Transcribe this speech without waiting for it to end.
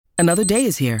Another day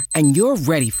is here, and you're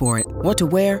ready for it. What to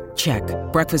wear? Check.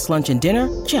 Breakfast, lunch, and dinner?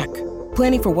 Check.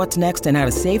 Planning for what's next and how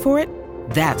to save for it?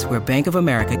 That's where Bank of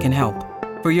America can help.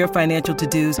 For your financial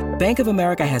to-dos, Bank of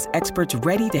America has experts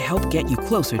ready to help get you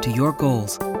closer to your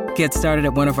goals. Get started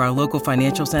at one of our local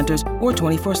financial centers or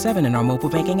 24/7 in our mobile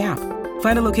banking app.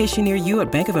 Find a location near you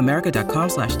at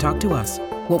bankofamerica.com/talktous.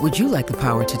 What would you like the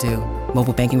power to do?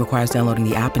 Mobile banking requires downloading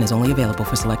the app and is only available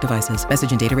for select devices.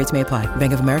 Message and data rates may apply.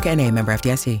 Bank of America N.A., member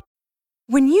FDIC.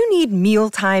 When you need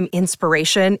mealtime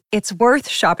inspiration, it's worth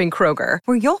shopping Kroger,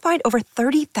 where you'll find over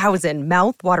 30,000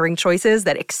 mouth-watering choices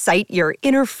that excite your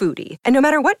inner foodie. And no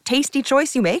matter what tasty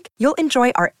choice you make, you'll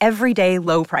enjoy our everyday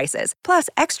low prices, plus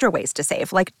extra ways to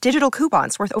save, like digital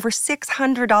coupons worth over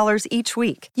 $600 each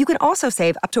week. You can also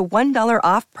save up to $1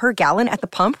 off per gallon at the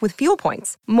pump with fuel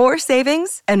points. More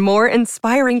savings and more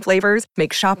inspiring flavors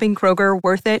make shopping Kroger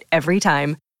worth it every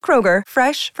time. Kroger,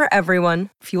 fresh for everyone.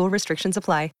 Fuel restrictions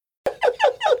apply.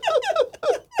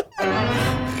 It's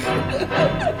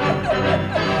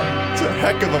a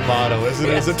heck of a motto, isn't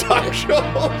it, as a talk show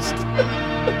host?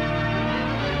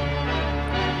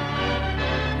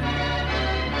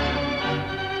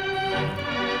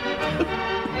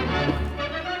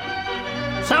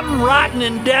 Something rotten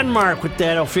in Denmark with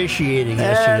that officiating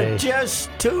yesterday.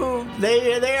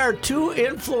 They are too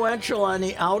influential on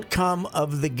the outcome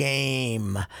of the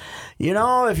game. You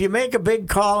know, if you make a big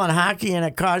call in hockey and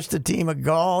it costs the team a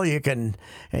goal, you kind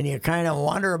of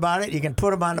wonder about it, you can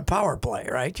put them on the power play,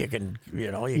 right? You can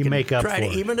make up try for to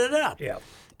it. even it up. Yeah.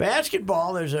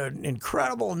 Basketball, there's an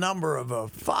incredible number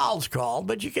of fouls called,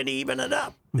 but you can even it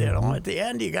up. You know, at the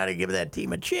end, you got to give that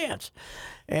team a chance.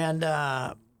 And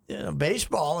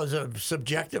baseball is a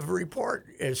subjective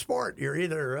sport. You're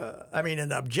either,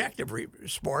 an objective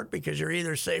sport because you're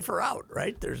either safe or out,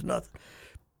 right? There's nothing.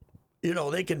 You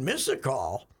know, they can miss a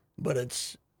call, but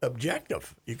it's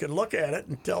objective. You can look at it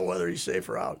and tell whether he's safe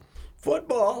or out.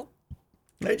 Football,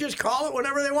 they just call it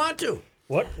whenever they want to.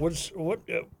 What was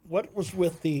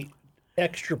with the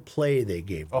extra play they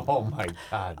gave them? Oh, my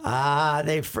God.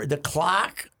 The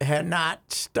clock had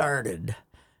not started.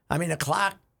 The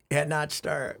clock had not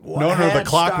started. The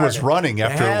clock was running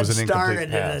after it was an incomplete started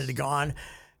pass. and it had gone.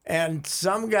 And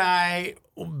some guy,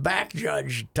 back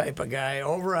judge type of guy,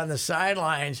 over on the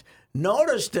sidelines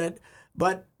noticed it,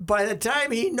 but by the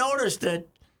time he noticed it,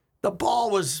 the ball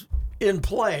was in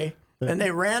play, and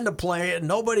they ran the play, and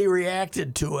nobody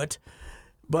reacted to it.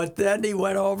 But then he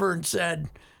went over and said,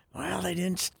 "Well, they were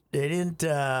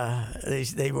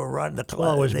running the clock.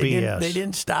 Well, it was BS. They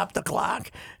didn't stop the clock,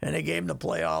 and they gave him the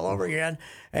play all over again.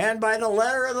 And by the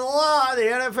letter of the law, the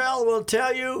NFL will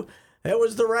tell you it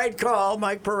was the right call.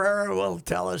 Mike Pereira will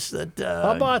tell us that.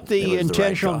 How about the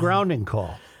intentional grounding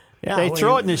call? Yeah, they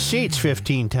throw it in the seats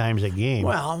 15 times a game.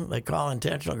 Well, they call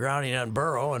intentional grounding on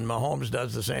Burrow, and Mahomes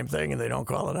does the same thing, and they don't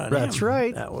call it on him. That's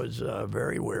right. That was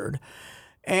very weird.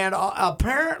 And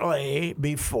apparently,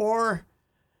 before,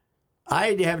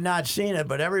 I have not seen it,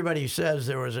 but everybody says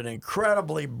there was an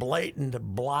incredibly blatant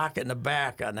block in the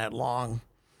back on that long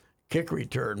kick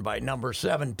return by number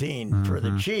 17 for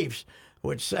the Chiefs,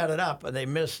 which set it up, and they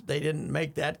didn't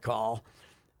make that call.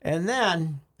 And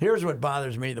then, here's what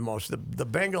bothers me the most. The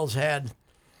Bengals had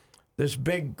this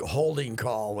big holding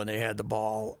call when they had the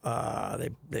ball.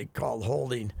 They called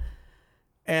holding.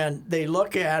 And they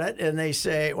look at it and they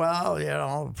say,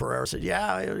 well, Pereira said,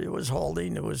 yeah, it was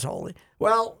holding.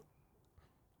 Well,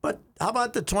 but how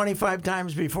about the 25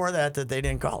 times before that they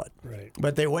didn't call it? Right.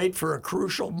 But they wait for a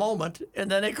crucial moment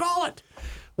and then they call it.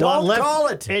 Don't call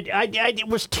it. It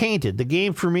was tainted. The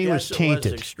game for me was tainted.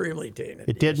 It was extremely tainted.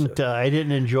 It didn't. I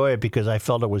didn't enjoy it because I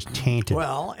felt it was tainted.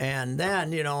 Well, and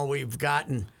then we've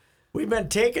been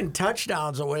taking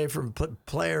touchdowns away from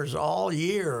players all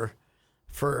year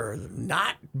for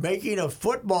not making a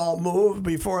football move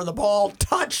before the ball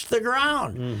touched the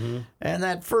ground. Mm-hmm. And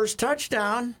that first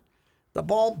touchdown, the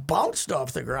ball bounced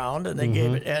off the ground, and they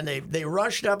gave it, and they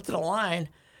rushed up to the line.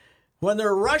 When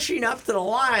they're rushing up to the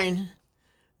line,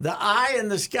 the eye in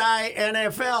the sky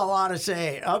NFL ought to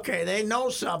say, okay, they know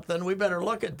something. We better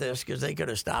look at this, because they could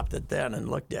have stopped it then and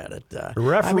looked at it. The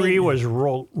referee was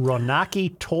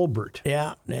Ronaki Tolbert.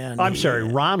 Yeah. I'm sorry,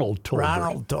 Ronald Tolbert.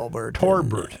 Ronald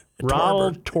Tolbert.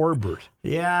 Ronald Torbert.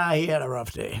 Yeah, he had a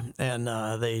rough day, and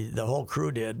the whole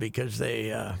crew did, because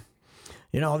they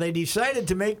decided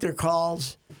to make their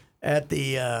calls at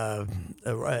the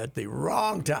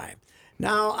wrong time.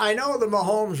 Now, I know the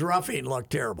Mahomes roughing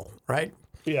looked terrible, right?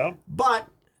 Yeah. But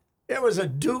it was a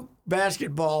Duke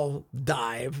basketball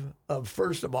dive.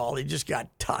 First of all, he just got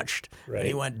touched. Right. And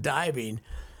he went diving.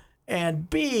 And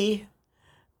B,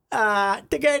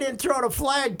 The guy didn't throw the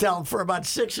flag for about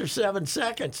 6 or 7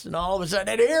 seconds, and all of a sudden,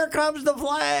 and here comes the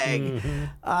flag.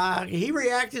 He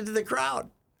reacted to the crowd.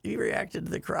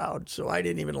 So I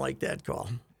didn't even like that call.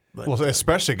 But, Well,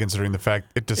 especially considering the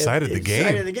fact it decided the game.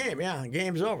 Decided the game, yeah.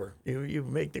 Game's over. You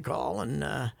make the call, and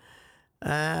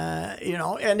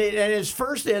and his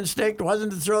first instinct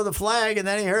wasn't to throw the flag, and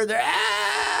then he heard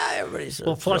everybody said.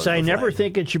 Well, plus I never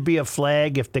think it should be a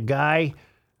flag if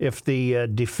the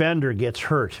defender gets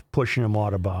hurt pushing him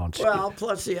out of bounds. Well,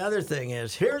 plus the other thing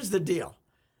is, here's the deal: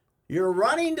 you're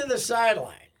running to the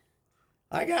sideline.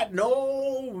 I got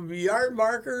no yard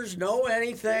markers, no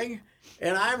anything,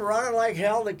 and I'm running like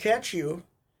hell to catch you.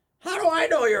 How do I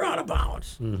know you're out of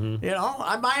bounds?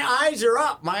 Mm-hmm. My eyes are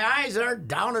up. My eyes aren't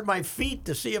down at my feet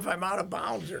to see if I'm out of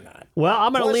bounds or not. Well,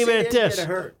 I'm going to leave it at this.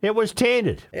 It was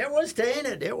tainted. It was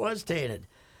tainted.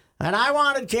 And I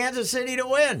wanted Kansas City to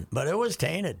win, but it was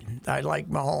tainted. I like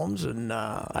Mahomes, and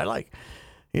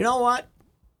you know what?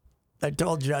 I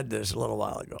told Judd this a little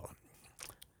while ago.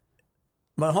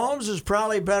 Mahomes is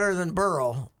probably better than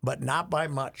Burrow, but not by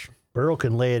much. Burrow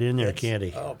can lay it in there, can't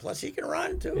he? Oh, plus he can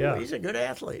run, too. Yeah. He's a good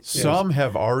athlete. Some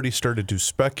have already started to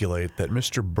speculate that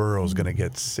Mr. Burrow's going to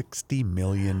get $60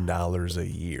 million a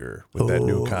year with that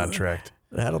new contract.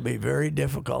 That'll be very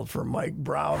difficult for Mike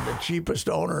Brown, the cheapest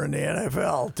owner in the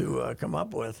NFL, to come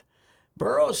up with.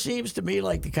 Burrow seems to me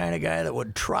like the kind of guy that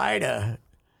would try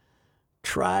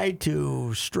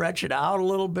to stretch it out a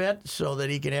little bit so that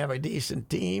he can have a decent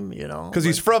team, Because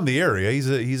he's from the area. He's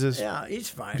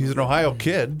fine. He's an Ohio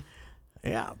kid.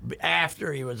 Yeah,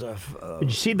 after he was a Did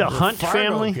you see the Hunt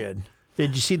family? Kid.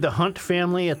 Did you see the Hunt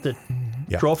family at the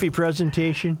trophy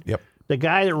presentation? Yep. The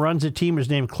guy that runs the team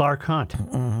is named Clark Hunt.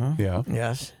 Mm-hmm. Yeah.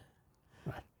 Yes.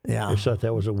 Yeah. I thought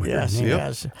that was a weird name.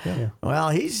 Yes. Yeah. Well,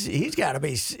 he's got to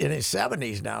be in his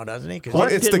 70s now, doesn't he? Clark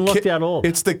didn't look that old.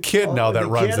 It's the kid now that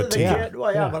runs the team. Kid?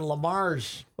 Well, yeah, but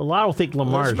Lamar's. A lot will think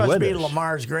Lamar's must with be us.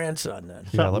 Lamar's grandson then.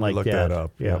 Yeah, let me look that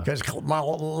up. Yeah. Because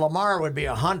Lamar would be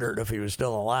 100 if he was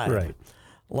still alive. Right.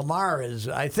 Lamar is.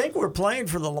 I think we're playing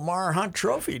for the Lamar Hunt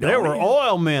Trophy. They were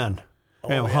oil men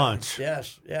and Hunts.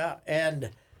 Yes, yeah,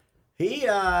 and. He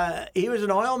was an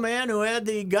oil man who had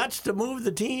the guts to move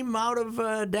the team out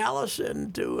of Dallas,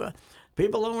 and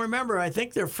people don't remember. I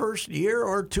think their first year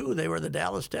or two they were the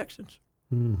Dallas Texans.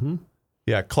 Mm-hmm.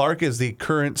 Yeah, Clark is the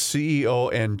current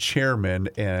CEO and chairman,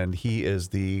 and he is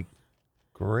the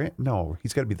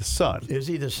he's got to be the son. Is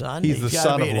he the son? He's the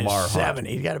son of Lamar Hunt.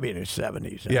 He's got to be in his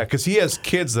 70s. Yeah, because he has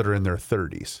kids that are in their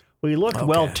 30s. Well, he looked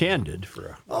well tended for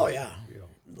a. Oh yeah.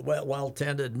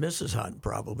 Well-tended Mrs. Hunt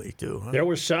probably too. Huh? There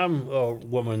was some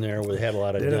woman there that had a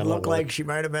lot of. Did it look like she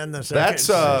might have been the second?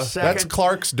 That's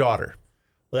Clark's daughter.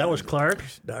 Well, that was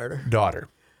Clark's Daughter.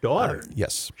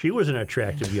 Yes. She She was an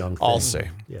attractive young thing. I'll say.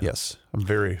 Yeah. Yes. I'm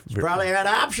very. Probably had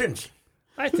options.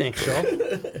 I think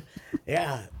so.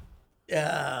 Yeah.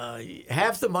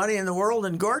 Half the money in the world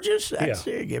and gorgeous.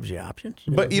 It gives you options.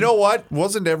 But you know what?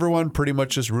 Wasn't everyone pretty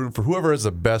much just rooting for whoever has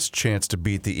the best chance to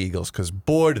beat the Eagles? Because,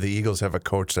 boy, do the Eagles have a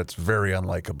coach that's very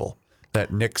unlikable.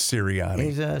 That Nick Sirianni.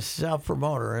 He's a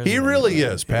self-promoter. He really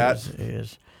is, Pat. He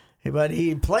is. But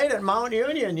he played at Mount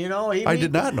Union, I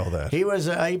did not know that. He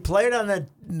played on the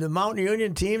Mount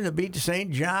Union team that beat St.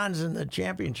 John's in the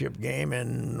championship game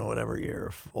in whatever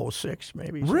year, 06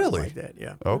 maybe. Really? Like that,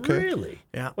 yeah. Okay. Really?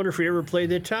 Yeah. Wonder if he ever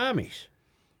played the Tommies.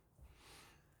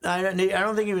 I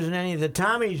don't think he was in any. The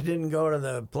Tommies didn't go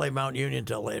to play Mount Union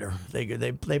till later.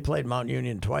 They played Mount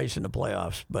Union twice in the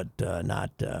playoffs, but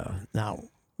not now.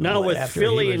 Now with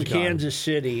Philly and Kansas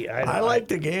City, I like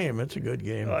the game. It's a good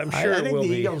game. I'm sure I think the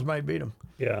be. Eagles might beat them.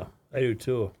 Yeah, I do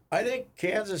too. I think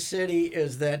Kansas City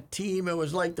is that team. It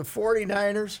was like the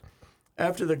 49ers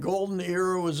after the golden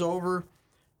era was over,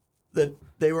 that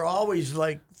they were always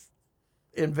like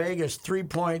in Vegas 3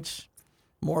 points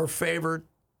more favored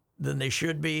than they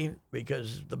should be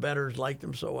because the bettors liked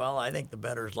them so well. I think the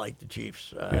bettors like the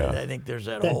Chiefs. I think there's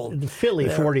that whole... The Philly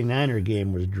 49er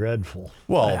game was dreadful.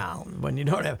 Well, when you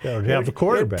don't have the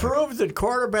quarterback. It proves that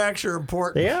quarterbacks are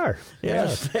important. They are.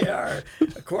 Yes, they are.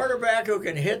 A quarterback who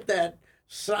can hit that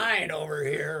sign over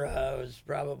here is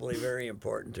probably very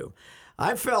important to him.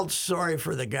 I felt sorry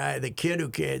for the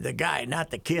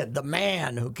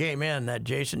man who came in, that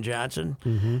Jason Johnson,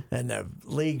 and the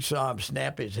league saw him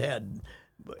snap his head.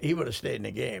 He would have stayed in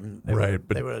the game.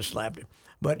 They would have slapped him.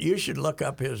 But you should look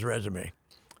up his resume.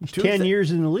 He's 10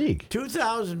 years in the league.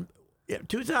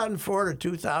 2004 to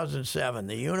 2007,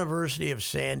 the University of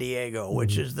San Diego,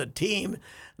 which is the team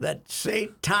that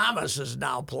St. Thomas is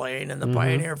now playing in the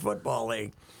Pioneer Football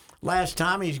League. Last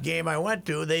Tommy's game I went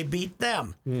to, they beat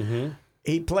them.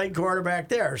 He played quarterback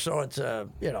there, so it's a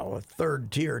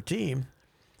third-tier team.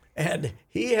 And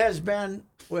he has been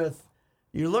with.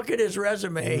 You look at his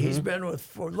resume. He's been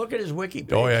with. Look at his wiki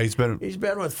page. Oh yeah, he's been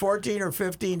with 14 or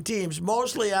 15 teams,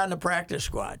 mostly on the practice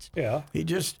squads. Yeah.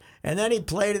 And then he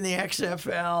played in the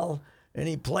XFL, and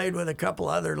he played with a couple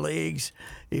other leagues.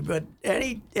 But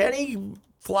any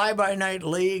fly-by-night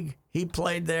league, he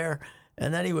played there.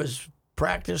 And then he was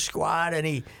practice squad, and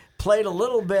he played a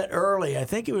little bit early. I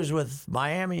think he was with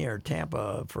Miami or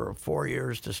Tampa for 4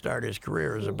 years to start his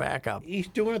career as a backup. He's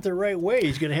doing it the right way.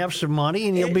 He's going to have some money,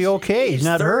 and he'll be okay. He's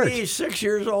not hurt. 36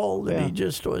 years old, and he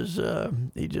just was.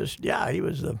 He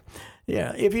was the.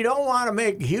 Yeah, if you don't want to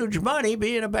make huge money,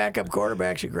 being a backup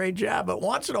quarterback's a great job. But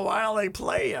once in a while, they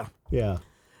play you. Yeah.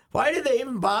 Why did they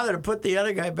even bother to put the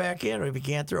other guy back in if he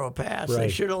can't throw a pass? Right. They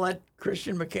should have let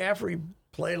Christian McCaffrey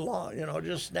play long,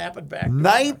 just snap it back.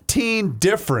 19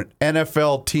 different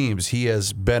NFL teams he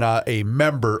has been a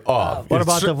member of. What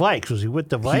about the Vikes? Was he with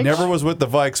the Vikes? He never was with the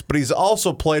Vikes, but he's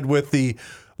also played with the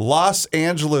Los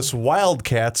Angeles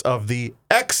Wildcats of the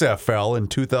XFL in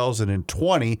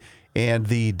 2020 and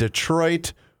the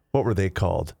Detroit, what were they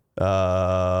called?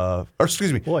 Sacramento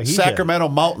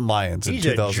Mountain Lions in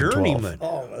 2012. He's a journeyman.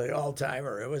 Oh, the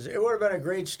all-timer. It would have been a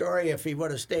great story if he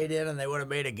would have stayed in and they would have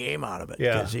made a game out of it.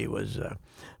 Yeah. Because he was,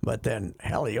 but then,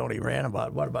 hell, he only ran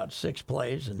about 6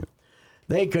 plays, and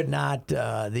they could not,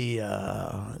 the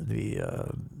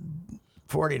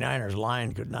 49ers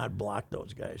line could not block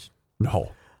those guys.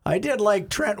 No. I did like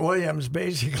Trent Williams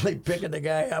basically picking the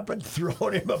guy up and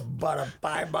throwing him about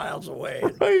 5 miles away.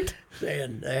 Right.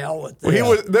 Saying, the hell with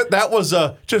Well, this. that was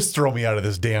just throw me out of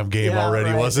this damn game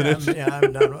already, right. wasn't it?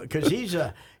 I'm done. Because he's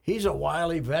a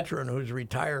wily veteran who's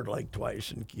retired like twice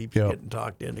and keeps getting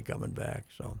talked into coming back.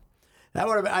 So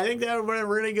I think that would have been a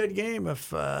really good game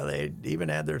if they even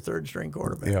had their third string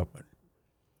quarterback. Yep.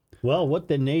 Well, what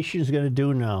the nation's going to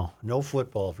do now? No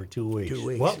football for 2 weeks. 2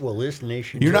 weeks. What will this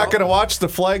nation You're do? not going to watch the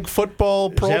flag football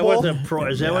Pro Bowl?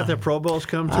 Is that what the Pro Bowls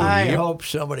come to? I hope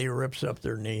somebody rips up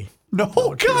their knee. No,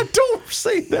 God, don't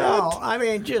say that. No, I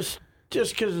mean, just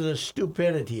because of the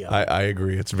stupidity of it. I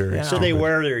agree. It's very So they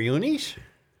wear their unis?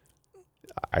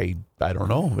 I don't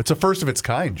know. It's a first of its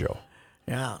kind, Joe.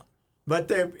 Yeah. But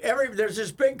there's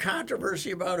this big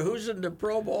controversy about who's in the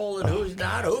Pro Bowl and who's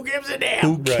not. Who gives a damn?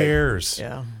 Who cares?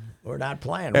 Yeah. We're not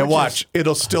playing. And watch,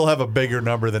 it'll still have a bigger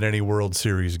number than any World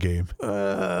Series game.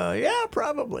 Yeah,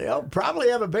 probably. I'll probably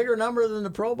have a bigger number than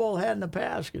the Pro Bowl had in the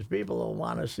past because people will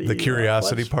want to see The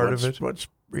curiosity part of it?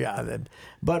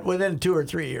 But within 2 or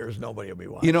 3 years, nobody will be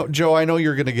watching. Joe, I know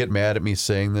you're going to get mad at me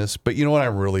saying this, but you know what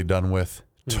I'm really done with?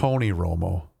 Tony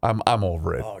Romo. I'm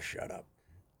over it. Oh, shut up.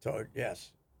 Yes.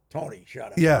 Tony,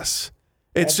 shut up. Yes.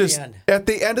 It's At the just end. at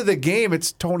the end of the game,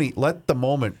 it's Tony, let the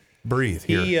moment breathe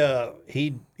here.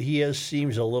 He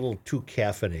seems a little too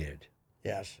caffeinated.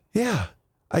 Yes. Yeah.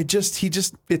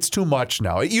 It's too much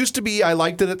now. It used to be, I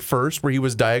liked it at first where he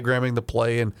was diagramming the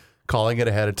play and calling it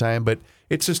ahead of time, but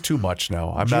it's just too much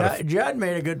now. Judd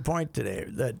made a good point today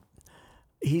that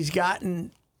he's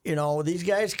gotten, these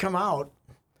guys come out,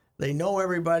 they know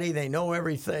everybody, they know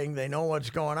everything, they know what's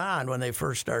going on when they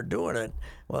first start doing it.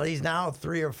 Well, he's now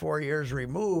 3 or 4 years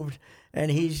removed,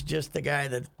 and he's just the guy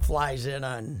that flies in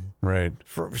on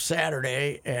for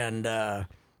Saturday, and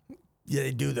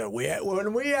they do that.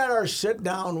 When we had our sit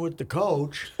down with the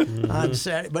coach on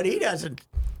Saturday, but he doesn't,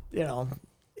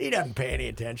 he doesn't pay any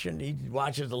attention. He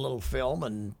watches a little film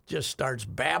and just starts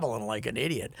babbling like an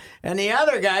idiot. And the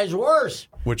other guy's worse.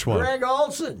 Which one? Greg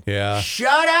Olson. Yeah.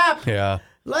 Shut up. Yeah.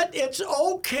 It's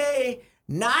okay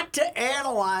not to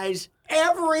analyze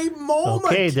every moment.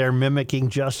 Okay, they're mimicking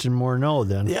Justin Morneau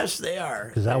then. Yes, they are.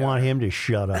 Because I want him to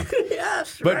shut up.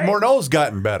 Yes, But right. Morneau's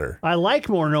gotten better. I like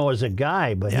Morneau as a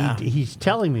guy, but he's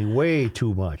telling me way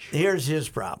too much. Here's his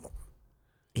problem.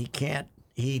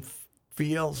 He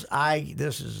feels,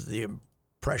 this is the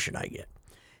impression I get.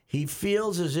 He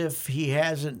feels as if he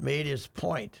hasn't made his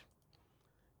point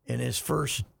in his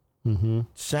first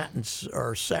sentence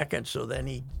or second, so then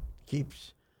he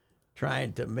keeps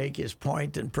trying to make his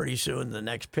point, and pretty soon the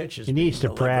next pitch is He needs to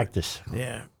being delivered. practice.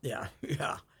 Yeah.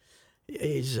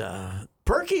 He's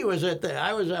Perky was at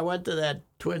I went to that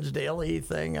Twins Daily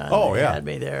thing. They had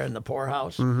me there in the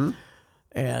poorhouse. Mm-hmm.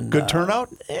 And Good turnout?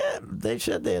 Yeah, they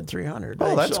said they had 300.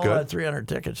 Oh, that's good. 300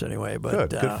 tickets anyway. But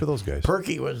Good for those guys.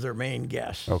 Perky was their main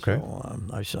guest. Okay. So,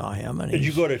 I saw him. And Did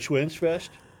you go to Twins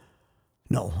Fest?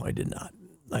 No, I did not.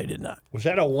 Was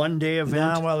that a one-day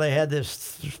event? No, well, they had this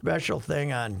special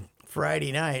thing on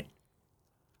Friday night.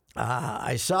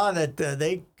 I saw that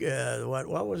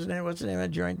what was the name? What's the name of the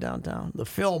joint downtown? The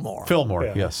Fillmore.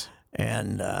 Fillmore, yes.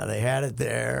 And they had it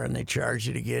there, and they charged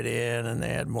you to get in, and they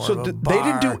had more So of a they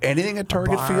didn't do anything at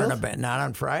Target Field? Not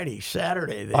on Friday.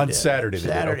 Saturday they On did. Saturday they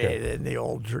did, Saturday okay. they did the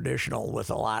old traditional with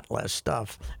a lot less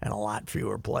stuff and a lot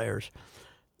fewer players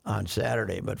on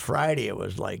Saturday. But Friday it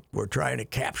was like we're trying to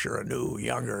capture a new,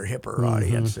 younger, hipper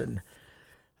audience. And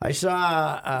I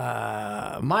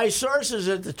saw my sources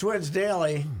at the Twins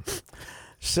Daily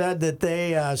said that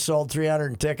they sold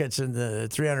 302 tickets, and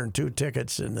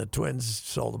the Twins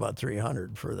sold about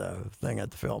 300 for the thing at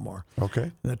the Fillmore.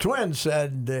 Okay. The Twins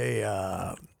said they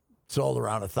sold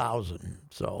around 1,000.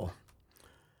 So,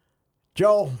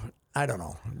 Joe, I don't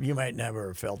know. You might never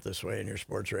have felt this way in your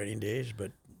sports rating days,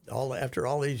 but after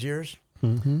all these years,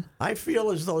 I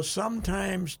feel as though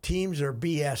sometimes teams are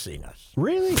BSing us.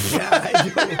 Really? Yeah, I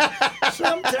do.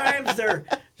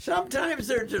 Sometimes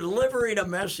they're delivering a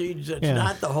message that's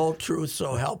not the whole truth.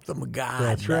 So help them God.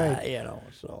 That's right.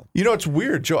 So It's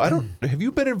weird, Joe. Have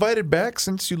you been invited back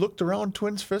since you looked around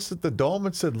Twins Fest at the Dome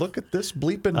and said, "Look at this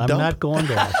bleeping dump"? I'm not going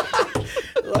back.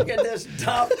 look at this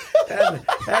dump and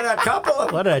a couple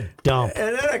of What a dump.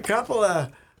 and then a couple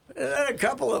of.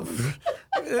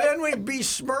 And then we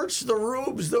besmirched the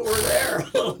rubes that were there a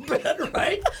little bit,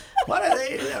 right? What are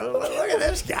they? Look at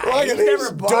this guy. Look at He's these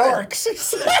never bought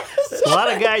dorks. A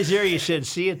lot of guys there you said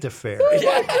see at the fair.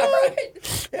 Yeah,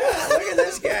 right. Yeah, look at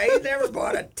this guy. He's never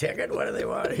bought a ticket. What do they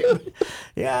want him?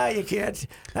 Yeah, you can't.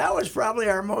 That was probably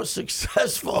our most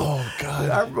successful. Oh, God.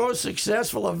 Our most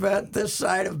successful event this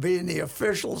side of being the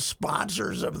official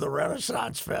sponsors of the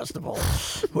Renaissance Festival,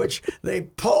 which they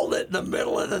pulled it in the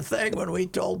middle of the thing when we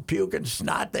told Puke and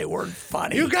Snot they weren't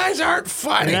funny. You guys aren't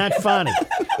funny. You're not funny.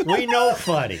 We know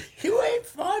funny. You ain't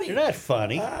funny. You're not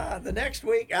funny. The next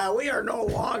week, we are no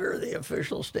longer the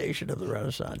official station of the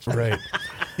Renaissance Festival. Right.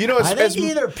 I think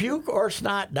either Puke or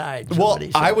Snot died. Well,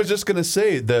 Somebody said. I was just going to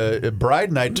say the bride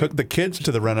and I took the kids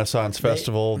to the Renaissance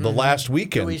Festival the last Do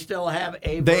weekend. we still have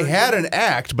a They version? had an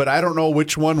act, but I don't know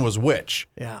which one was which.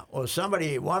 Yeah. Well,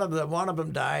 one of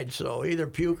them died, so either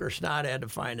Puke or Snot had to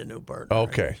find a new partner.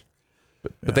 Okay.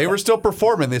 But they were still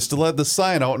performing. They still had the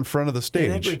sign out in front of the You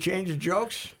think we stage. changed the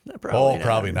jokes?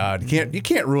 Probably not. You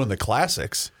can't ruin the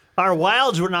classics. Our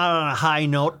Wilds were not on a high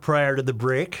note prior to the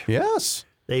break. Yes.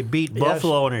 They beat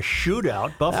Buffalo in a shootout.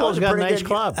 That Buffalo's was got a pretty nice good-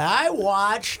 club. I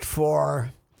watched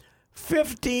for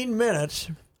 15 minutes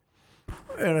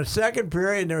in a second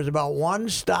period, and there was about one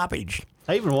stoppage.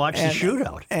 I even watched the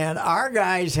shootout. And our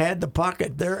guys had the puck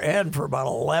at their end for about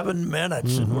 11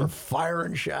 minutes and were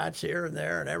firing shots here and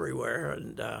there and everywhere.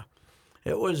 And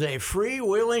it was a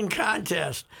freewheeling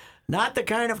contest, not the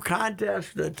kind of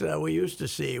contest that we used to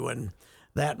see when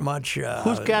that much.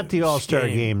 Who's got the All-Star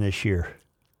skating. game this year?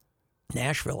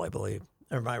 Nashville, I believe.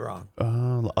 Or am I wrong?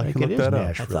 I think can it look is that up. I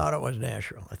Nashville. thought it was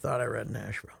Nashville. I thought I read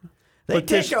Nashville. They But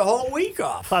take this- a whole week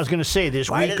off. I was going to say this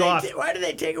Why week do off. why do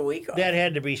they take a week off? That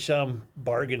had to be some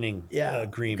bargaining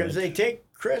agreement.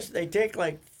 because they take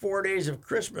like 4 days of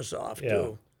Christmas off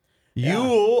too.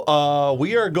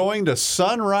 We are going to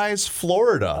Sunrise,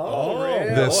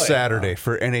 Florida this Saturday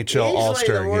for NHL Easily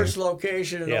All-Star the Game. worst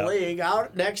location in Yeah. the league,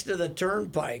 out next to the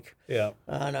Turnpike, Yeah.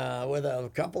 on with a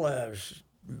couple of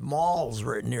malls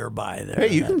right nearby there.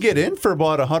 Hey, you can get in for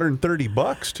about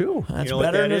 $130 too. That's You know what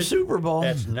better that than the is? Super Bowl.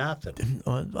 That's nothing.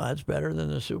 Well, that's better than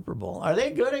the Super Bowl. Are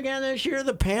they good again this year?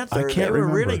 The Panthers? I can't they were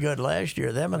remember. really good last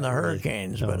year. Them and the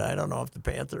Hurricanes, but I don't know if the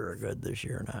Panthers are good this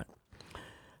year or not.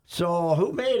 So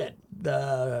who made it?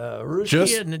 The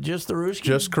Reusse just the Reusse?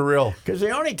 Just Kirill. Because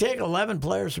they only take 11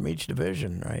 players from each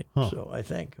division, right? So I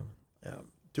think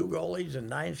 2 goalies and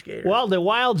 9 skaters. Well, the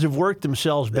Wilds have worked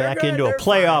themselves back good. into a They're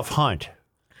playoff fine. hunt.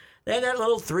 They had that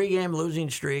little 3-game losing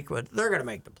streak, but they're going to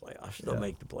make the playoffs. They'll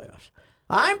make the playoffs.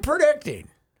 I'm predicting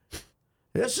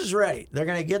this is ready. They're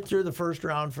going to get through the first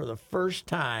round for the first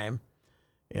time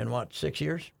in, 6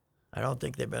 years? I don't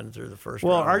think they've been through the first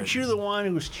round. Well, aren't you the one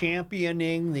who's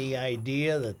championing the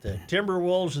idea that the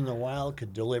Timberwolves and the Wild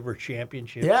could deliver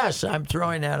championships? Yes, I'm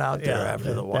throwing that out there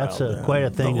after the Wild. That's quite a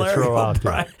thing to throw out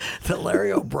there. The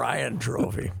Larry O'Brien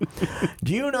Trophy.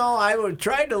 Do you know, I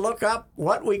tried to look up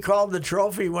what we called the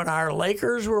trophy when our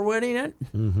Lakers were winning it.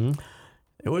 Mm-hmm.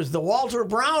 It was the Walter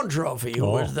Brown Trophy, who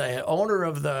was the owner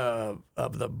of the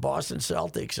Boston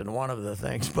Celtics and one of the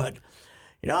things. But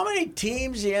you know how many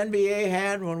teams the NBA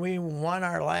had when we won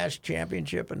our last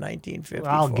championship in 1954?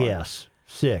 I'll guess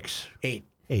 6, 8.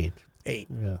 8.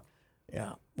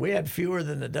 Yeah. We had fewer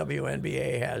than the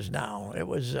WNBA has now. It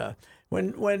was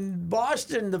when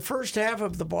Boston, the first half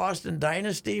of the Boston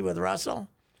dynasty with Russell,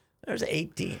 there's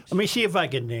 8 teams. Let me see if I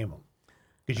can name them.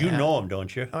 Because you know them,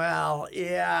 don't you? Well,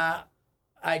 yeah,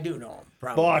 I do know them.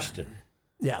 Probably. Boston,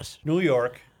 Yes. New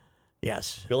York,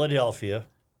 Yes. Philadelphia,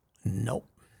 Nope.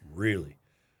 Really?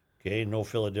 Okay, no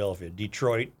Philadelphia.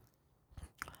 Detroit,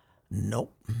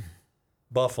 Nope.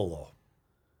 Buffalo,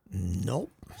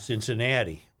 Nope.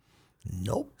 Cincinnati,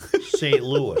 Nope. St.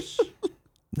 Louis.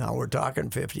 Now we're talking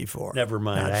 54. Never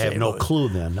mind. Not I have St. no Louis. clue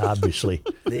then, obviously.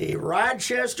 The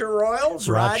Rochester Royals,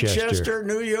 Rochester. Rochester,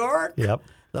 New York. Yep.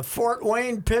 The Fort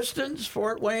Wayne Pistons,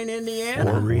 Fort Wayne,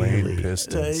 Indiana. Wayne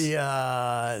Pistons.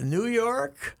 The New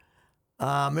York.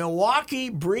 Milwaukee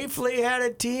briefly had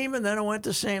a team, and then it went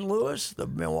to St. Louis, the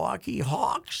Milwaukee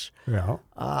Hawks. Yeah.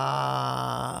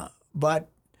 But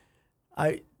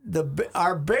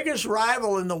our biggest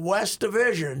rival in the West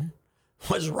Division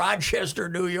was Rochester,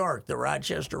 New York, the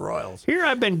Rochester Royals. Here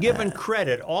I've been given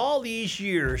credit all these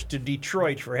years to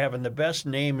Detroit for having the best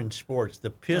name in sports, the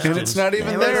Pistons. And it's not even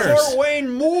They were theirs. Fort Wayne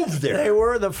moved there. They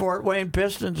were the Fort Wayne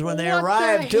Pistons when they What the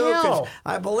arrived, too. 'Cause hell?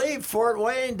 I believe Fort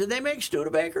Wayne, did they make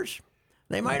Studebakers?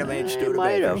 They might have made might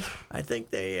Studebakers. have. I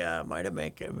think they might have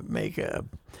make a.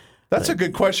 That's a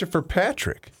good question for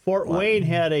Patrick. Fort Wayne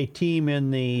had a team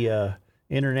in the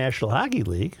International Hockey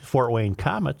League, Fort Wayne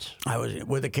Comets, I was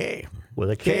with a K. with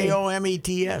a K.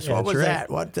 KOMETS. What That's was right. that?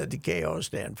 What did the KO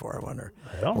stand for? I wonder.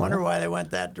 don't wonder know. why they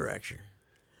went that direction.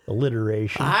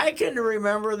 Alliteration. I can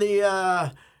remember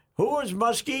the who was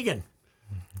Muskegon?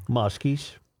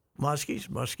 Muskies.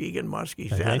 Muskegon. I think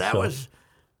That so. was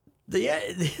the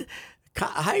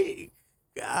high.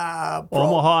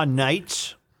 Omaha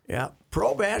Knights. Yeah,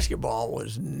 pro basketball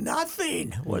was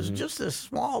nothing. Was just a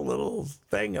small little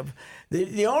thing of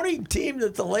the only team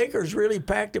that the Lakers really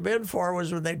packed them in for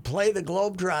was when they'd play the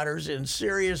Globetrotters in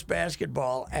serious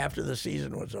basketball after the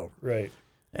season was over. Right.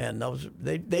 And those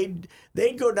they'd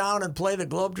go down and play the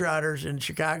Globetrotters in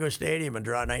Chicago Stadium and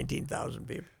draw 19,000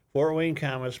 people. Fort Wayne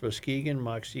Comets, Muskegon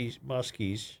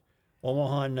Muskies,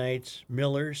 Omaha Knights,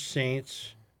 Millers,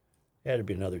 Saints. Had to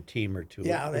be another team or two.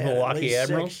 Yeah, The they had at Milwaukee least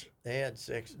Admirals. 6. They had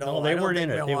 6. No, they I don't weren't think in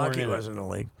it. They weren't Milwaukee in it. was in the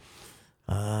league.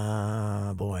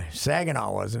 Boy,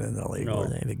 Saginaw wasn't in the league, No. were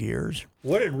they? The Gears.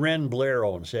 What did Ren Blair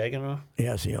own? Saginaw?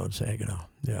 Yes, he owned Saginaw.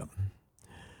 Yeah.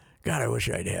 God, I wish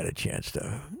I'd had a chance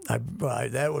to.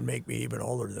 That would make me even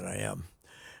older than I am.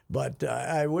 But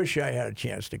I wish I had a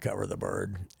chance to cover the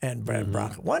Bird and Van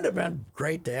Brocklin. Wouldn't it have been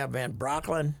great to have Van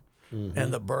Brocklin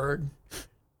and the Bird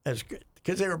as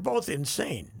because they were both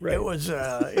insane. Right. It was,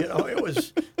 it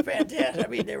was fantastic. I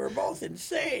mean, they were both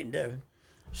insane. To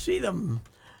see them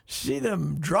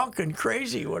drunk and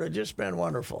crazy would have just been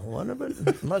wonderful, wouldn't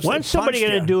it? Unless When's somebody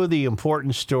going going to do the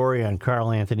important story on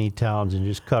Karl Anthony Towns and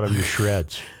just cut him to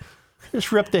shreds?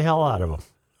 Just rip the hell out of him.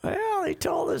 Well, he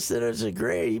told us that it's a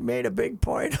grade. He made a big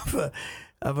point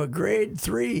of a grade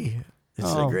 3.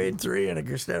 It's a grade 3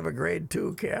 instead of a grade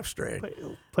 2 calf strain.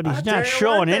 But he's I'll tell not you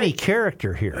showing what, any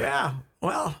character here. Yeah.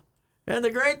 Well, and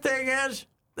the great thing is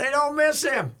they don't miss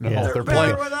him. Yeah. They're They're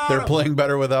better playing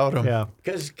better without him. Yeah.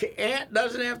 because Ant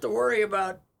doesn't have to worry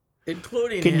about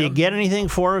including Can him. you get anything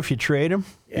for him if you trade him?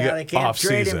 Yeah, You they get can't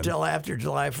trade him off-season. till after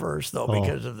July 1st, though, Oh.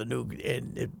 because of the new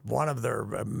one of their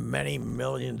many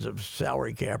millions of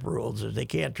salary cap rules is they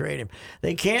can't trade him.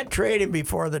 They can't trade him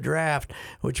before the draft,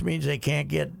 which means they can't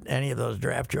get any of those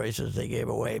draft choices they gave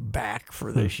away back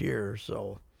for this year.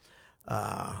 So,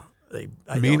 I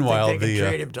Meanwhile, don't think they can the,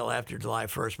 trade him till after July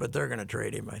 1st, but they're going to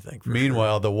trade him, I think. For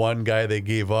Meanwhile, the one guy they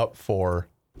gave up for,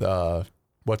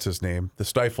 what's his name? The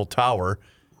Stifle Tower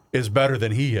is better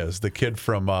than he is. The kid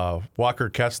from Walker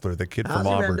Kessler, the kid sure. from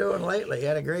How's he been Auburn. doing lately? He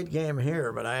had a great game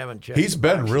here, but I haven't checked. He's the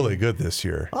been box. really good this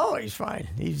year. Oh, he's fine.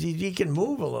 He can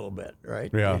move a little bit, right?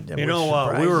 Yeah. Which You know,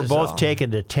 we were surprises both all.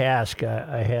 taken to task.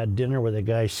 I had dinner with a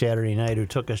guy Saturday night who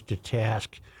took us to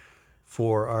task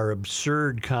for our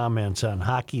absurd comments on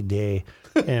Hockey Day,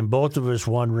 and both of us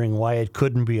wondering why it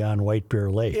couldn't be on White Bear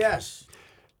Lake. Yes.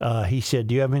 He said,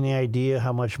 "Do you have any idea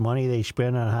how much money they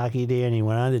spend on Hockey Day?" And he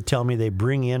went on to tell me they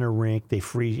bring in a rink, they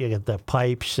got the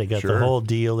pipes, they got Sure. the whole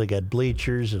deal, they got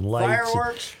bleachers and lights, and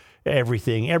Fireworks.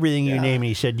 everything you name. And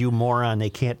he said, "You moron,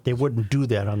 they wouldn't do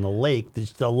that on the lake.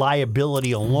 The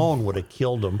liability alone would have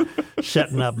killed them,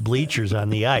 setting up bleachers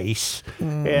on the ice."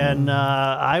 And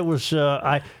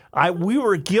we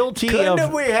were guilty Couldn't have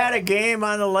of. we had a game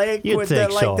on the lake You'd with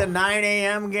think so. the 9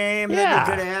 a.m. game? Yeah. That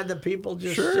we could have had the people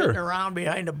just Sure. sitting around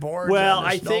behind the boards. Well, on the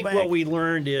I think snowbank. what we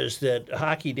learned is that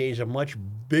Hockey Day is a much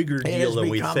bigger It deal has than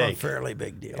we become think. a fairly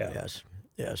big deal. Yeah.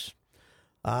 Yes.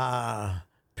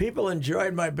 People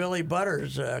enjoyed my Billy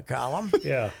Butters column.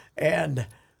 Yeah. And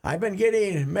I've been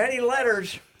getting many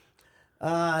letters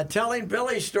telling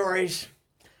Billy stories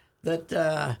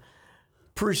that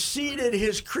preceded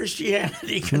his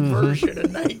Christianity conversion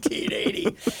in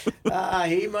 1980.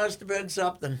 He must have been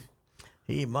something.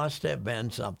 He must have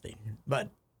been something. But,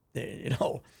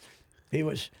 He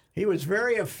was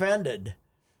very offended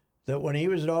that when he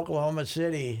was at Oklahoma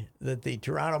City, that the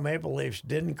Toronto Maple Leafs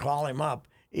didn't call him up,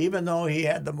 even though he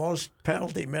had the most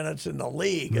penalty minutes in the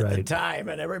league at the time,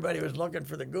 and everybody was looking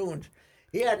for the Goons.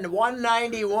 He had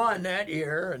 191 that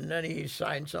year, and then he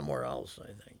signed somewhere else, I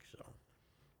think. So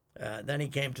then he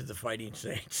came to the Fighting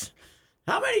Saints.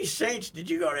 How many Saints? Did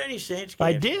you go to any Saints games?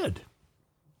 I did.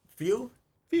 Few?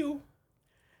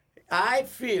 I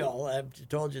feel, I've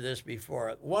told you this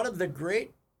before, one of the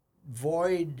great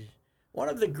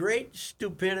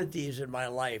stupidities in my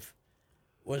life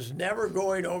was never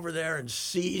going over there and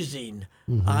seizing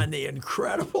on the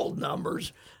incredible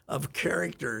numbers of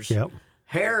characters. Yep.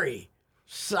 Harry,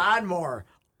 Sodmore,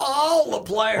 all the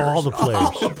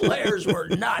players were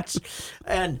nuts.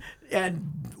 And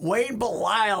Wayne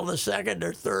Belisle, the second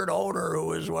or third owner, who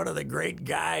was one of the great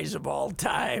guys of all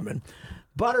time. And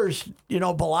Butters,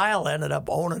 Belisle ended up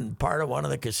owning part of one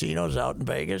of the casinos out in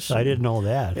Vegas. I didn't know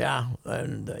that. Yeah,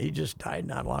 and he just died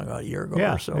not long ago, a year ago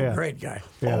Yeah, or so. yeah. Great guy.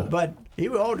 Yeah. But he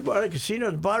owned one of the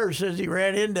casinos. Butters says he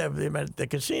ran into him at the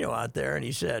casino out there, and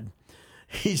he said,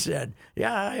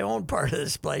 "Yeah, I own part of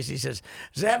this place." He says,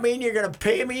 "Does that mean you're going to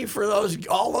pay me for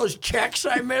all those checks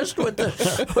I missed with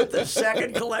the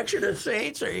second collection of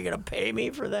Saints? Are you going to pay me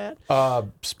for that?"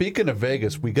 Speaking of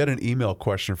Vegas, we got an email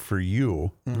question for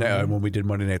you when we did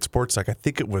Monday Night Sports Talk. I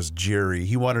think it was Jerry.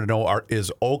 He wanted to know,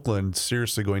 is Oakland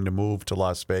seriously going to move to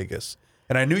Las Vegas?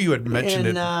 And I knew you had mentioned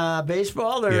in it.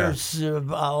 Baseball, there's a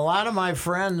lot of my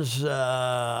friends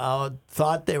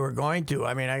thought they were going to.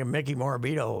 I mean, Mickey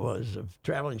Morabito was a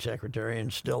traveling secretary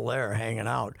and still there hanging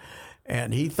out.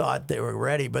 And he thought they were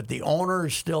ready, but the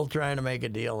owner's still trying to make a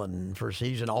deal. And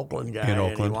he's an Oakland guy,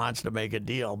 and he wants to make a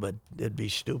deal, but it'd be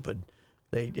stupid.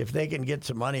 If they can get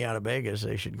some money out of Vegas,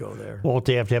 they should go there. Won't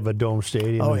they have to have a dome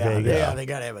stadium in Vegas? Yeah, they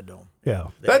got to have a dome. Yeah.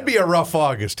 That'd be a rough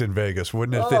August in Vegas,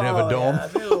 wouldn't it, if they didn't have a dome? Yeah,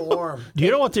 it'd be a little warm. Do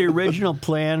you know what the original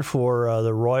plan for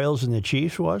the Royals and the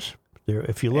Chiefs was?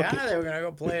 If you look they were going to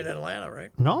go play in Atlanta,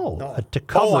 right? No. To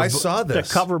cover, I saw this.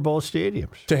 To cover both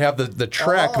stadiums. To have the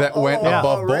track that went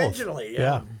above both. Originally,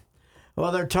 yeah.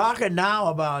 Well, they're talking now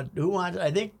about who wants. I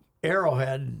think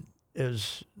Arrowhead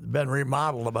has been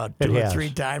remodeled about 2 or 3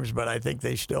 times, but I think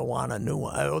they still want a new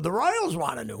one. The Royals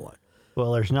want a new one.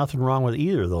 Well, there's nothing wrong with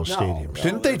either of those stadiums.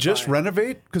 Didn't they just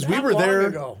renovate? Because we were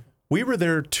there. We were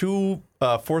there 2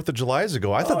 4th of Julys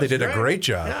ago. I thought they did a great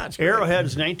job. Yeah, it's great.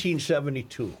 Arrowhead's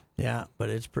 1972. Yeah, but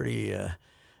it's pretty. You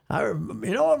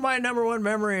know what my number one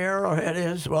memory of Arrowhead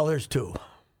is? Well, there's 2.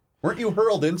 Weren't you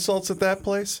hurled insults at that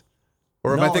place?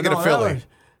 Or am I thinking of Philly?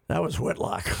 That was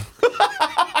Whitlock.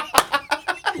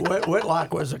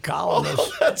 Whitlock was a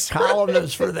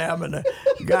columnist for them, and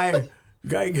the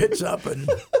guy gets up and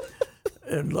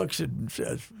looks and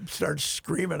starts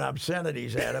screaming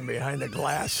obscenities at him behind the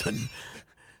glass,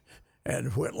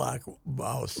 and Whitlock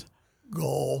mouths,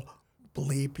 "Go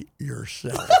bleep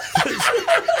yourself."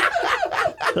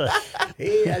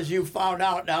 He, as you found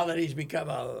out now that he's become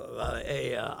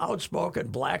a outspoken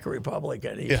black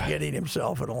Republican, he's getting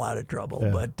himself in a lot of trouble.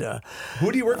 Yeah. But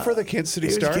who do you work for? The Kansas City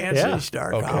Star? He was Kansas City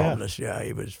Star columnist. Yeah,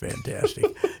 he was fantastic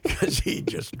because he'd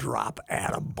just drop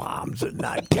atom bombs and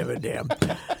not give a damn.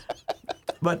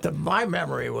 But my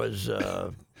memory was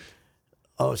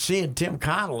seeing Tim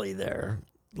Connolly there,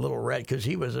 Little Red, because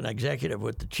he was an executive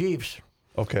with the Chiefs.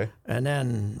 Okay. And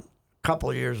then a couple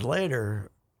of years later,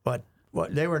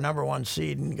 they were number 1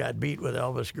 seed and got beat with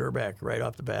Elvis Gerback right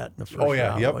off the bat in the first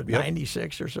round.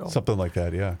 96 or so. Something like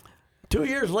that, yeah. 2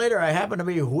 years later, I happened to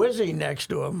be whizzing next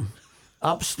to him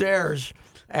upstairs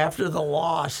after the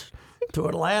loss to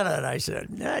Atlanta, and I said,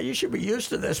 "Yeah, you should be used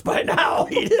to this by now."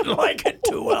 He didn't like it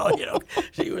too well,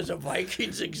 He was a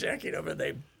Vikings executive, and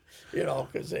they,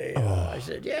 because I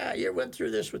said, "Yeah, you went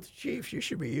through this with the Chiefs. You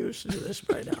should be used to this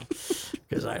by now,"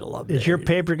 because I loved it. Is your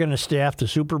paper going to staff the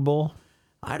Super Bowl?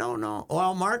 I don't know.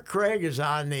 Well, Mark Craig is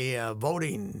on the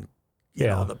voting,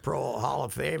 the Pro Hall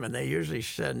of Fame, and they usually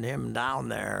send him down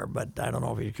there, but I don't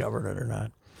know if he's covered it or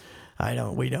not.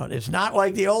 We don't. It's not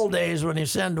like the old days when you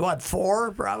send,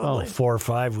 4 probably? 4 or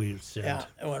 5 we sent. Yeah,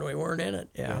 when we weren't in it,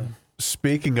 yeah.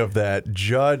 Speaking of that,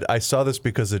 Judd, I saw this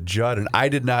because of Judd, and I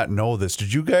did not know this.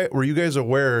 Were you guys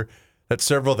aware that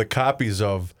several of the copies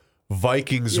of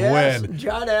Vikings win?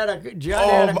 Judd had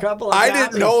a couple of I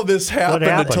didn't know this happened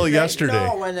until yesterday.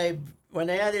 No, when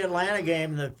they had the Atlanta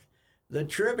game, the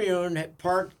Tribune had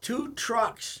parked 2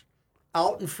 trucks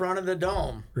out in front of the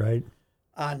dome. Right.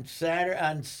 On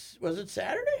Saturday, was it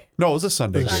Saturday? No, it was a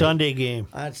Sunday. It was a Sunday game.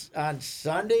 On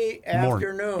Sunday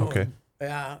afternoon. Okay.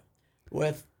 Yeah,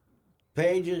 with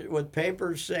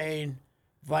papers saying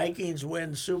Vikings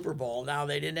win Super Bowl. Now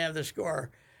they didn't have the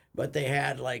score. but they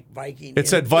had like Viking. It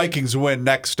said Vikings win,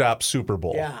 next stop Super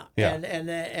Bowl. Yeah. And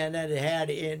then it had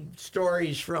in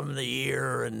stories from the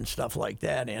year and stuff like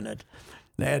that in it.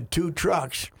 They had 2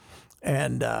 trucks.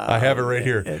 And I have it right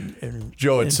here.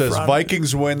 Joe, it says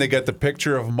Vikings win. They got the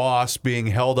picture of Moss being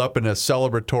held up in a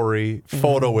celebratory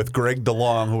photo with Greg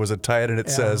DeLong, who was a tight end. It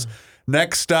says,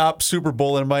 next stop, Super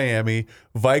Bowl in Miami.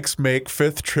 Vikes make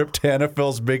 5th trip to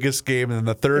NFL's biggest game. And then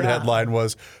the third headline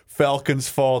was, Falcons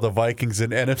fall to Vikings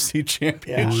in NFC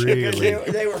Championship.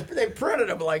 Really? They printed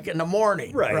them like in the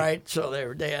morning, right? So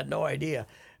they had no idea.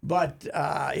 But they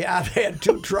had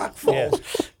 2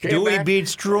 truckfuls. Dewey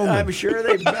beats Truman. I'm sure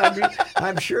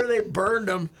they burned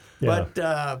them. Yeah.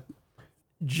 But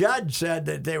Judd said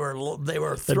that they were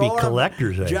That'd throwing be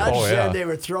collectors. them. Judd said they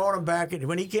were throwing them back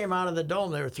when he came out of the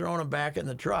dome. They were throwing them back in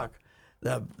the truck,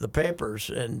 the papers,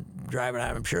 and driving.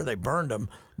 I'm sure they burned them.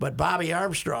 But Bobby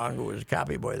Armstrong, who was a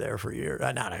copy boy there for years,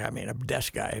 a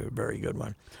desk guy, a very good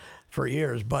one, for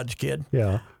years, Bud's kid.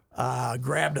 Yeah.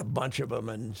 Grabbed a bunch of them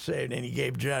and he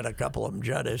gave Judd a couple of them.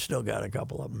 Judd has still got a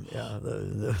couple of them. Yeah,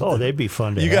 they'd be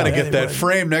fun to You have. got to get that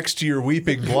frame next to your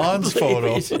Weeping Blondes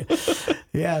photo.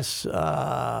 Yes,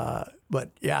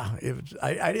 but yeah,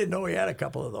 I didn't know he had a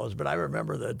couple of those, but I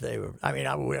remember that they were. I mean,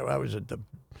 I was at the,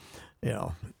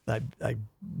 I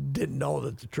didn't know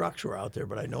that the trucks were out there,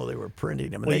 but I know they were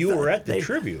printing them. Well, you were at the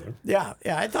Tribune. Yeah.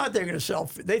 I thought they were going to sell.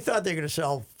 They thought they were going to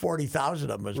sell 40,000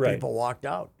 of them as people walked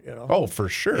out. Oh, for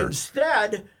sure.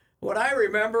 Instead, what I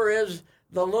remember is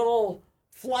the little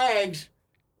flags.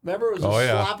 Remember, it was a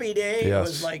sloppy day. Yes. It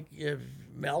was like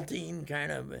melting,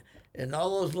 kind of, and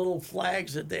all those little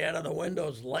flags that they had on the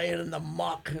windows laying in the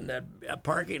muck in the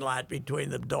parking lot between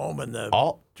the Dome and the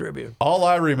Tribune. All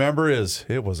I remember is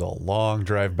it was a long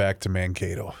drive back to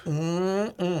Mankato.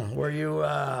 Where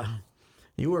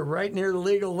you were right near the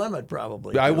legal limit,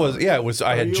 probably. I was. Yeah, it was.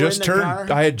 I had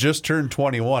just turned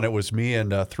 21. It was me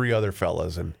and 3 other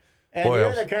fellas, and boy,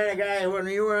 you're the kind of guy when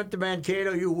you went to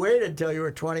Mankato, you waited till you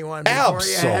were 21 before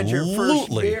you had your first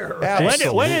beer.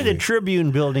 Absolutely. When did the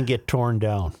Tribune building get torn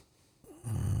down?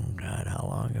 God, how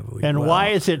long have we? And why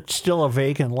is it still a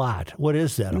vacant lot? What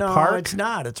is that? A park? No, it's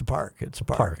not. It's a park. It's a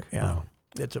park. Yeah. Oh.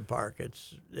 It's a park.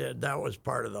 That was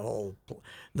part of the whole.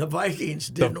 The Vikings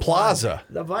didn't. The plaza.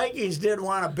 The Vikings didn't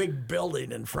want a big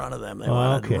building in front of them. They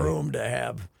wanted room to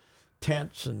have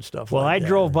tents and stuff. Well, like that. I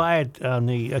drove by it on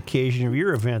the occasion of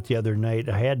your event the other night.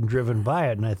 I hadn't driven by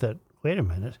it, and I thought, wait a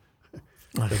minute,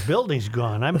 the building's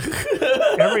gone.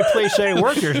 Every place I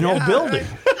work, there's no building.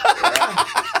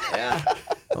 Yeah.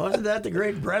 Wasn't that the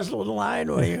great Breslin line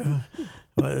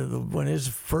when his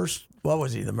first, what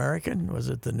was he, the American? Was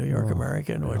it the New York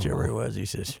American? Whichever it was. He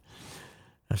says,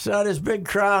 I saw this big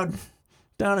crowd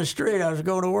down the street. I was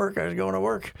going to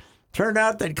work. Turned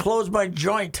out they'd closed my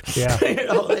joint. Yeah.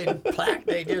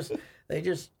 They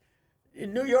just,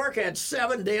 in New York had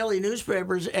 7 daily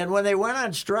newspapers, and when they went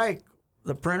on strike,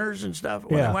 the printers and stuff,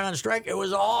 when they went on strike, it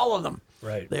was all of them.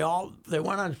 Right. They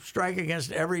went on strike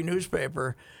against every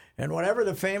newspaper. And whatever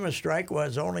the famous strike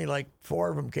was, only like 4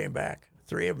 of them came back.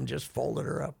 3 of them just folded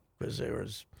her up because there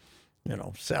was,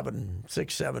 7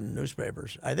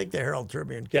 newspapers. I think the Herald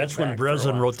Tribune. That's when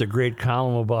Breslin wrote the great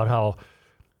column about how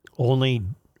only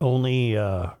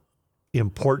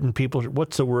important people.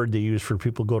 What's the word they use for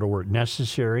people go to work?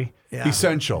 Necessary. Yeah.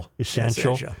 Essential.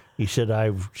 He said,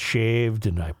 I've shaved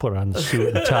and I put on the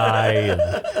suit and tie, and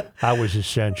I was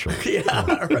essential.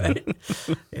 Yeah, right.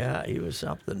 Yeah, he was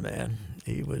something, man.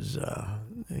 He was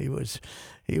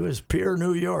pure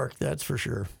New York, that's for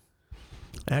sure.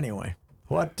 Anyway,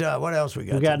 what else we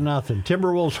got? We got nothing.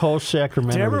 Timberwolves host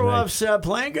Sacramento. Timberwolves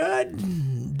playing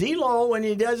good. D'Lo, when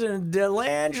he doesn't,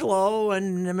 Delangelo,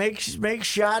 and makes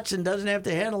shots and doesn't have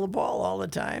to handle the ball all the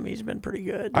time. He's been pretty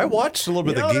good. I watched a little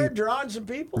bit of the game. They're drawing some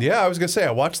people. Yeah, I was gonna say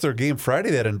I watched their game Friday.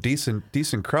 They had a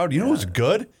decent crowd. You know who's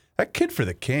good? That kid for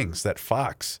the Kings, that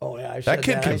Fox. Oh yeah, that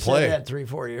kid can play. I said that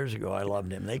 3-4 years ago. I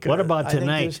loved him. What about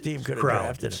tonight? This team could have crowd?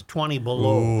 drafted It's him. 20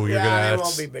 below. Ooh, They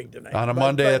won't be big tonight. On a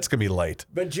Monday, that's gonna be light.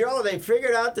 But Joe, they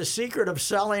figured out the secret of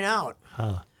selling out.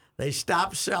 Huh. They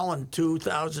stopped selling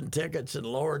 2,000 tickets and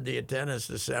lowered the attendance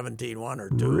to 17,1 or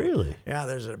 2. Really? Yeah,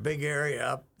 there's a big area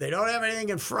up. They don't have anything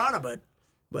in front of it,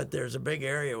 but there's a big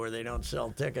area where they don't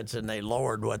sell tickets, and they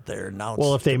lowered what they're announced.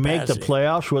 Well, if they make the capacity.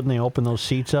 playoffs, wouldn't they open those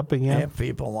seats up again? If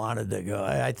people wanted to go,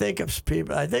 I think if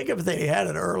they had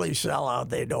an early sellout,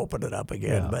 they'd open it up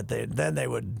again. Yeah. But then they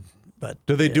would. But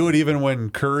Do they do it even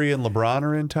when Curry and LeBron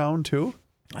are in town too?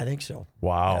 I think so.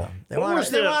 Wow. They want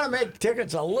to make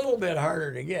tickets a little bit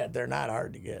harder to get. They're not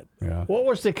hard to get. Yeah. What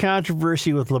was the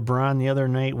controversy with LeBron the other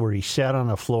night where he sat on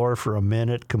the floor for a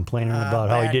minute complaining about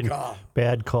how he didn't... Call.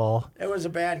 Bad call. It was a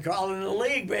bad call, and the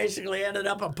league basically ended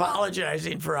up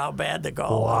apologizing for how bad the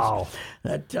call was.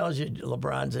 That tells you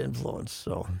LeBron's influence.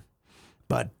 So,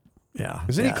 but, yeah.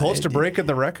 Isn't he close to breaking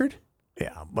the record?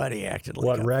 Yeah, but he acted like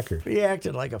What record? He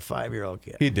acted like a 5-year-old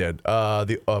kid. He did.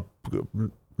 The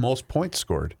most points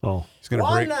scored. Oh. He's going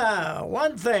to break.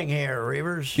 One thing here,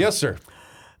 Reavers. Yes, sir.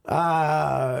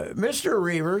 Mr.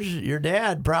 Reavers, your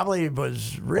dad probably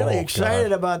was really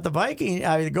excited about the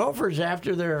the Gophers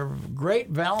after their great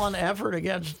valiant effort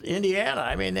against Indiana.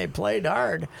 I mean, they played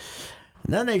hard.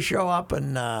 And then they show up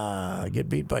and get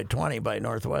beat by 20 by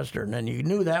Northwestern, and you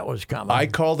knew that was coming. I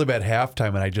called him at halftime,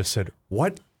 and I just said,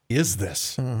 "What is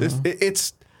this?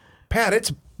 It's Pat.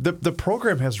 It's the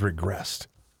program has regressed.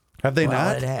 Have they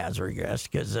not? It has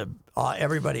regressed because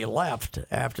everybody left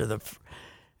after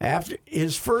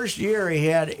his first year. He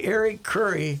had Eric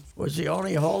Curry was the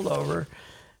only holdover,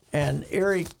 and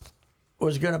Eric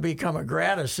was going to become a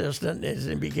grad assistant as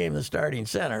he became the starting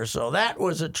center. So that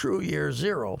was a true year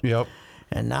zero. Yep.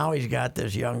 And now he's got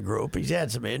this young group. He's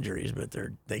had some injuries, but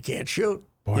they can't shoot.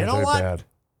 Boy, you know they're what? bad.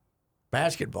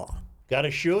 Basketball. Got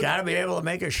to shoot? Got to be able to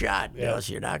make a shot. Yeah. Else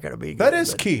you're not going to be good. That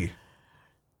is key.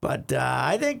 But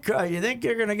I think you think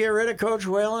you're going to get rid of Coach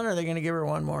Whalen, or are they going to give her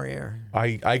one more year?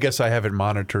 I guess I haven't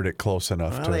monitored it close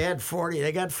enough. Well, they had 40.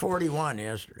 They got 41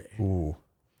 yesterday. Ooh,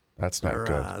 that's not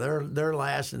good. They're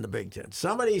last in the Big Ten.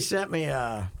 Somebody sent me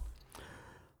a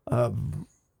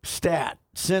stat.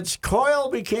 Since Coyle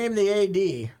became the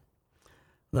AD,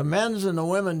 the men's and the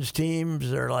women's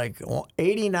teams are like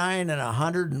 89 and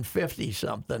 150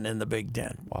 something in the Big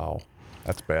Ten. Wow,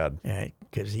 that's bad. Yeah,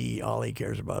 because all he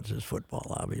cares about is his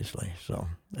football, obviously. So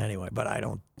anyway, but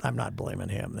I'm not blaming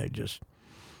him.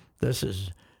 This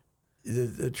is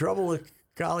the trouble with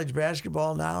college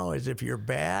basketball now is if you're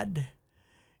bad,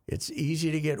 it's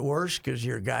easy to get worse because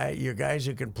your guys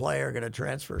who can play are going to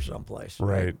transfer someplace.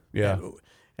 Right. Yeah.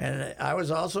 And I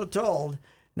was also told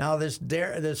now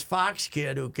this Fox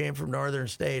kid who came from Northern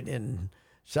State in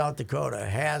South Dakota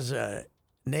has a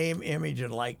name, image,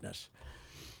 and likeness.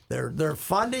 Their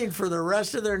funding for the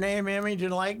rest of their name, image,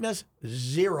 and likeness,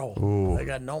 zero. Ooh. They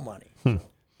got no money.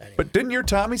 Anyway. But didn't your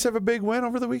Tommies have a big win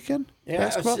over the weekend?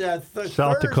 Yeah,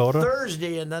 South Dakota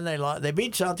Thursday, and then they lost. They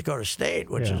beat South Dakota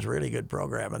State, which is a really good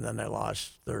program, and then they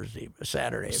lost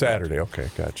Saturday. Okay,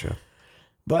 gotcha.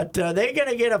 But they're going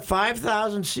to get a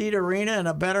 5,000-seat arena and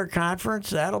a better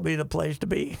conference. That'll be the place to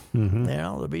be. Mm-hmm.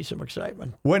 There'll be some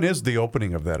excitement. When is the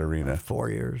opening of that arena? 4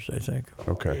 years, I think.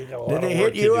 Okay. Did they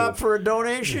hit you up for a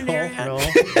donation here yet? No.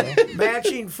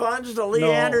 Matching funds to Lee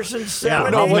Anderson's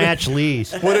 70? I'll match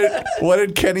Lee's. What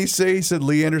did Kenny say? He said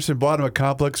Lee Anderson bought him a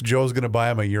complex. Joe's going to buy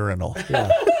him a urinal.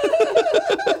 Yeah.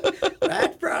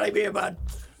 That'd probably be about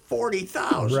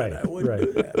 40,000. Right. I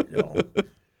wouldn't do that.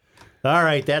 All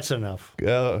right, that's enough.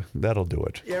 That'll do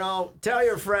it. Tell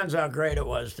your friends how great it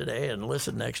was today, and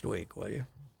listen next week, will you?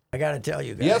 I got to tell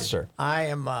you guys. Yes, sir. I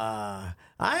am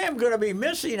going to be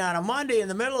missing on a Monday in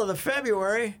the middle of the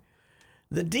February.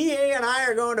 The DA and I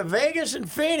are going to Vegas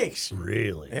and Phoenix.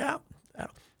 Really? Yeah.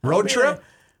 Road trip?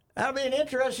 That'll be an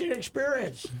interesting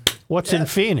experience. What's in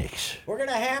Phoenix? We're going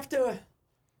to have to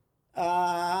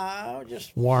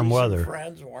just warm see weather. Some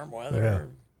friends, warm weather. Yeah.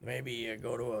 Maybe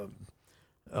go to a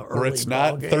where it's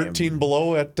not 13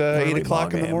 below at 8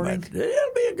 o'clock in the morning.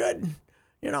 It'll be a good.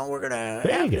 We're gonna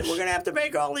Vegas. we're gonna have to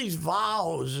make all these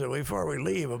vows before we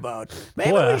leave. About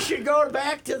maybe we should go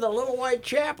back to the Little White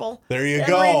Chapel. There you and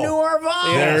go. Renew our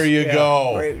vows. There you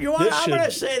go. I'm gonna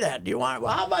say that. Do you want?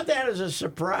 Well, how about that as a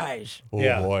surprise? Oh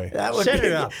boy, that would Set be,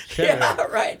 it up.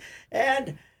 Right.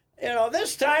 And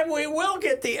this time we will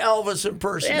get the Elvis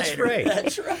impersonator. That's right.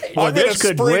 That's right. Well, this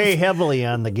could weigh heavily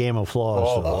on the game of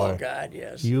flaws. Oh God,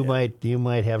 yes. You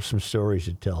might have some stories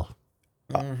to tell.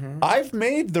 Mm-hmm. I've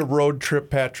made the road trip,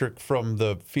 Patrick, from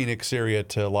the Phoenix area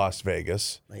to Las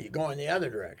Vegas. You're going the other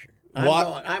direction.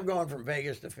 I'm going from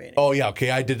Vegas to Phoenix. Oh yeah,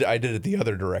 okay. I did it the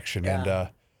other direction,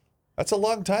 and that's a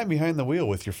long time behind the wheel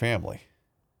with your family.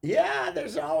 Yeah,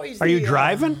 there's always. Are you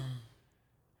driving?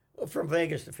 From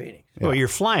Vegas to Phoenix. Yeah. Well, you're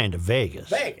flying to Vegas.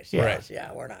 Vegas, yeah. Yes.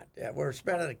 Yeah, we're not. Yeah, we're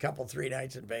spending 3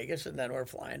 nights in Vegas, and then we're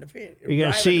flying to Phoenix. Are you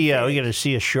gonna see? Are you gonna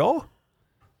see a show?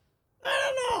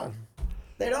 I don't know.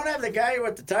 They don't have the guy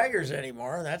with the tigers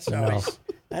anymore. That's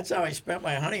how I spent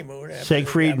my honeymoon.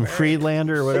 Siegfried and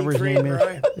Friedlander, or whatever his name is.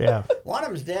 Right. Yeah. One of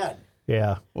them's dead.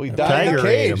 Yeah. Well, he died in the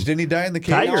cage. Didn't he die in the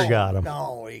cage? Tiger got him.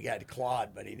 No, he got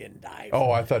clawed, but he didn't die.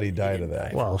 Oh, I thought he died of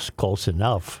that. Well, it's close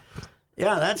enough.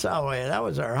 Yeah, that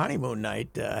was our honeymoon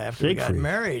night after we got Siegfried.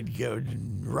 married.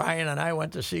 Ryan and I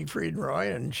went to Siegfried and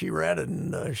Roy, and she read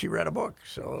a book.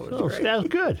 So it was great. That was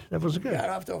good. That was good. Got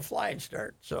off to a flying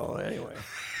start. So anyway,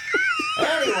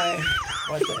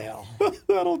 what the hell?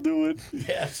 That'll do it.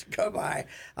 Yes, goodbye.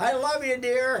 I love you,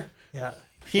 dear. Yeah.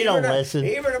 He don't listen.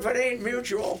 Even if it ain't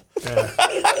mutual.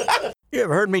 You have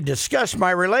heard me discuss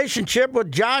my relationship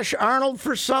with Josh Arnold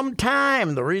for some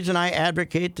time. The reason I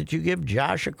advocate that you give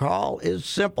Josh a call is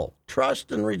simple. Trust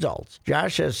and results.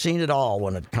 Josh has seen it all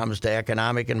when it comes to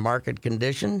economic and market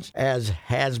conditions. As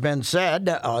has been said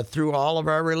through all of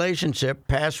our relationship,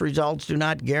 past results do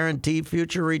not guarantee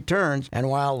future returns. And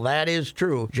while that is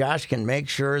true, Josh can make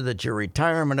sure that your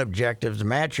retirement objectives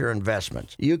match your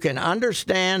investments. You can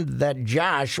understand that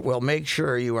Josh will make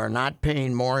sure you are not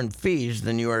paying more in fees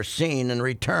than you are seeing in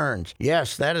returns.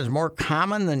 Yes, that is more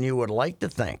common than you would like to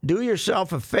think. Do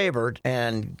yourself a favor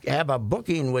and have a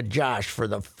booking with Josh for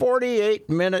the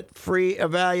 48-minute free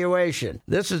evaluation.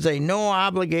 This is a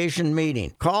no-obligation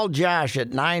meeting. Call Josh at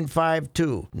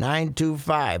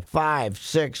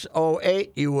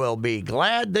 952-925-5608. You will be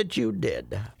glad that you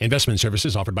did. Investment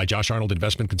services offered by Josh Arnold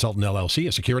Investment Consultant LLC,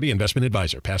 a security investment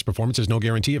advisor. Past performance is no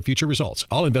guarantee of future results.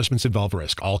 All investments involve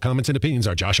risk. All comments and opinions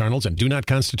are Josh Arnold's and do not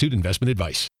constitute investment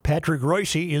advice. Patrick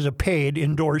Reusse is a paid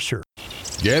endorser.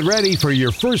 Get ready for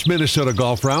your first Minnesota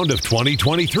golf round of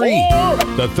 2023.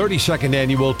 The 32nd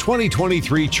annual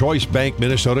 2023 Choice Bank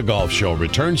Minnesota Golf Show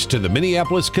returns to the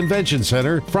Minneapolis Convention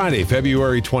Center Friday,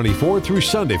 February 24th through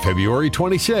Sunday, February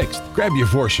 26th. Grab your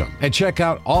foursome and check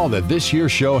out all that this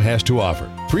year's show has to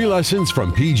offer. Free lessons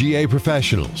from PGA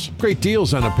professionals, great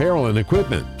deals on apparel and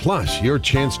equipment, plus your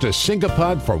chance to sink a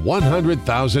putt for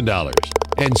 $100,000.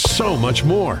 And so much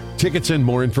more. Tickets and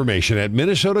more information at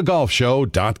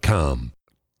minnesotagolfshow.com.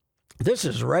 This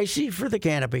is Reusse for the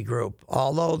Canopy Group.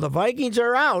 Although the Vikings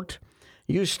are out,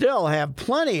 you still have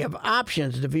plenty of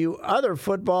options to view other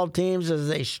football teams as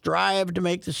they strive to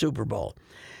make the Super Bowl.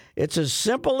 It's as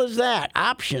simple as that.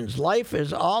 Options. Life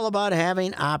is all about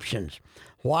having options.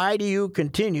 Why do you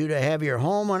continue to have your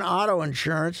home and auto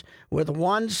insurance with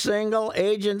one single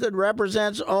agent that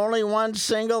represents only one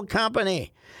single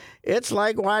company? It's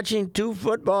like watching two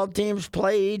football teams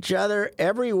play each other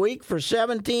every week for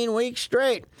 17 weeks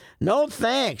straight. No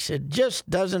thanks. It just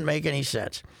doesn't make any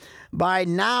sense. By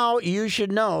now, you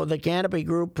should know the Canopy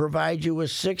Group provides you with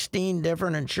 16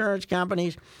 different insurance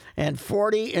companies and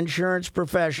 40 insurance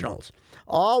professionals,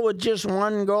 all with just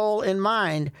one goal in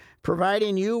mind,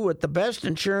 providing you with the best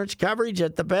insurance coverage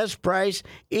at the best price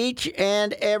each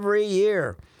and every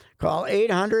year. Call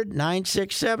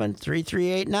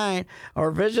 800-967-3389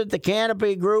 or visit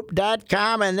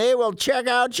thecanopygroup.com and they will check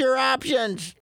out your options.